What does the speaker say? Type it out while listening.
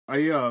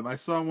I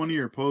saw one of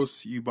your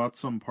posts. You bought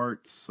some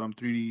parts, some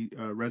 3D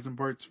resin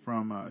parts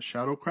from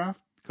Shadowcraft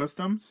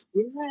Customs.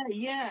 Yeah,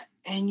 yeah.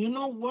 And you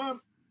know what?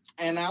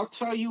 And I'll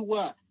tell you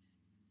what,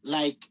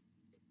 like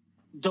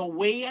the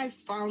way I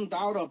found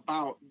out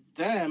about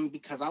them,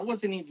 because I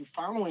wasn't even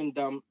following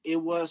them, it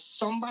was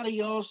somebody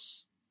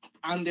else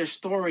on their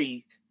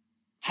story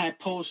had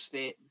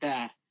posted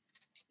that,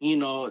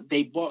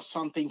 they bought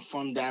something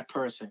from that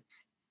person.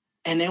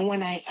 And then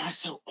when I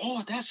said,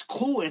 oh, that's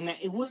cool. And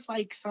it was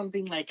like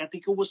something like, I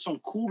think it was some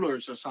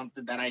coolers or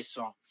something that I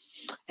saw.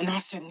 And I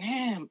said,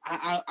 man,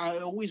 I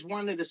always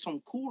wanted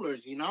some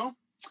coolers,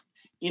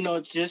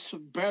 just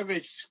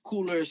beverage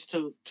coolers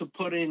to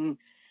put in.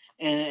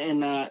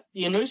 And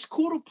it's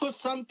cool to put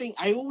something.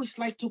 I always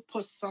like to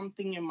put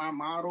something in my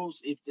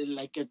models. If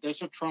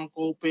there's a trunk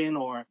open,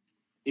 or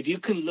if you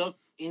can look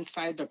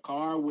inside the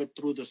car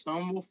through the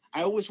sunroof,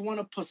 I always want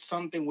to put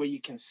something where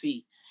you can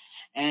see.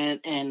 And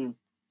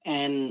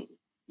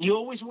you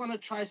always want to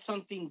try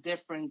something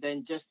different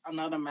than just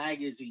another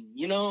magazine,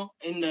 in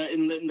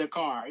the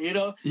car.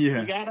 You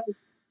Yeah. gotta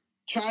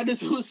try to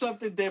do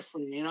something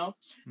different.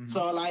 Mm-hmm.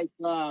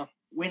 So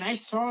when I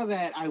saw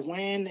that, I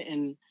went,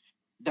 and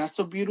that's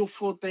the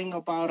beautiful thing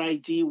about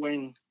IG,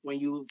 when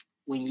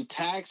you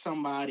tag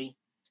somebody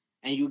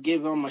and you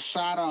give them a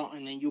shout out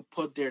and then you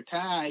put their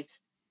tag,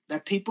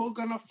 that people are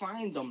gonna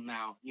find them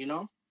now.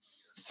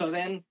 So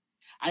then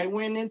I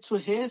went into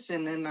his,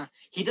 and then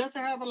he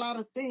doesn't have a lot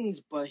of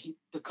things, but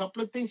the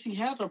couple of things he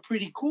has are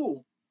pretty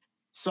cool.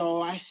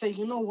 So I said,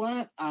 you know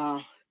what?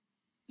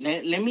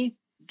 Let me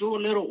do a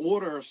little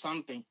order of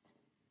something.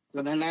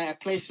 So then I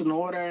placed an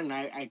order, and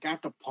I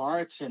got the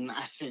parts, and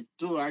I said,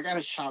 dude, I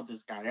gotta shout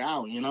this guy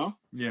out.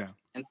 Yeah.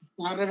 And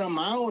I shouted him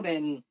out,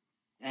 and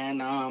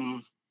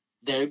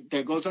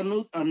there goes a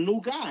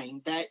new guy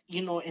that,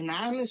 and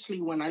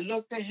honestly, when I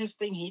looked at his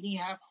thing, he didn't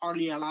have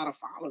hardly a lot of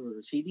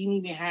followers. He didn't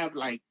even have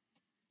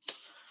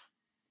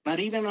not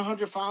even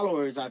 100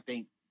 followers, I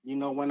think,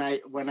 when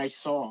I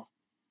saw.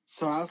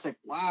 So I was like,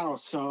 wow.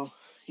 So,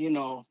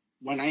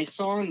 when I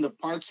saw and the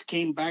parts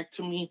came back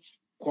to me,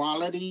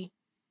 quality,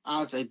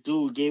 I was like,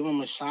 dude, gave him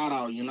a shout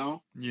out,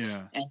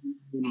 Yeah.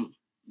 And,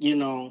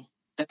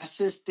 that's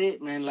just it,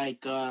 man. I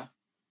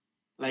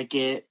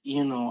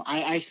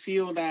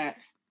feel that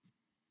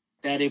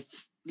if,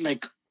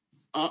 like,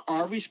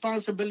 our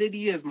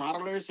responsibility as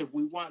modelers, if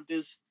we want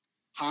this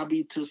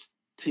hobby to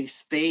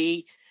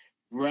stay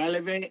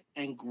relevant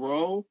and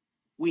grow,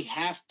 we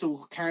have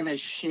to kind of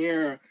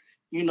share,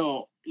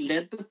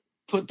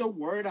 put the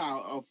word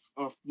out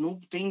of new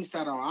things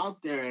that are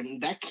out there,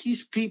 and that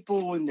keeps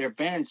people in their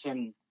bench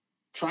and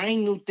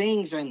trying new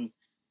things and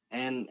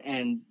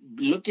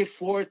looking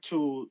forward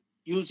to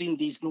using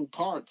these new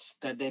parts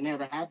that they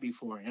never had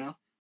before.